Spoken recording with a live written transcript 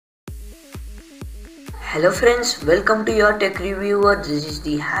Hello friends, welcome to your tech reviewer. This is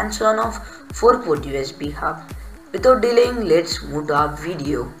the hands-on of 4-port USB hub. Without delaying, let's move to our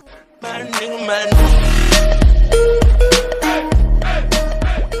video.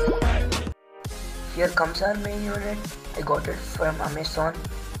 Here comes our main unit. I got it from Amazon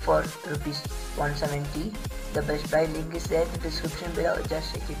for rupees 170. The Best Buy link is there in the description below.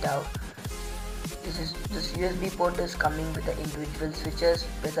 Just check it out. This USB port is coming with the individual switches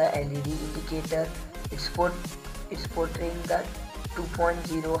with a LED indicator. It's portraying the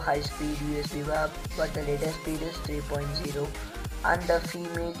 2.0 high-speed USB hub, but the latest speed is 3.0, and the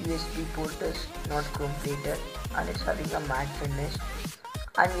female USB port is not chrome plated and it's having a matte finish.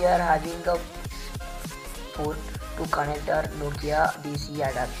 And we are having a port to connect our Nokia DC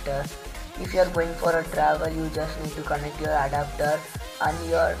adapter. If you are going for a travel, you just need to connect your adapter and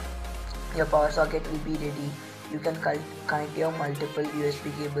your power socket will be ready. You can connect your multiple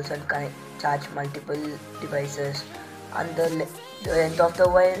USB cables and charge multiple devices. And the length of the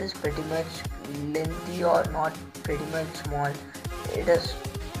wire is pretty much lengthy or not pretty much small. It is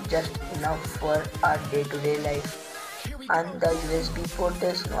just enough for our day-to-day life. And the USB port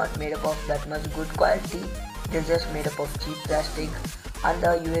is not made up of that much good quality. It is just made up of cheap plastic. And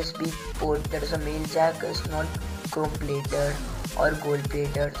the USB port, that is a male jack, is not chrome plated or gold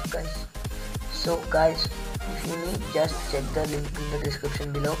plated, guys. So guys, if you need, just check the link in the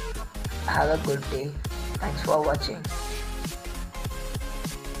description below. Have a good day. Thanks for watching.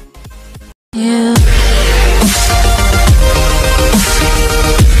 Yeah.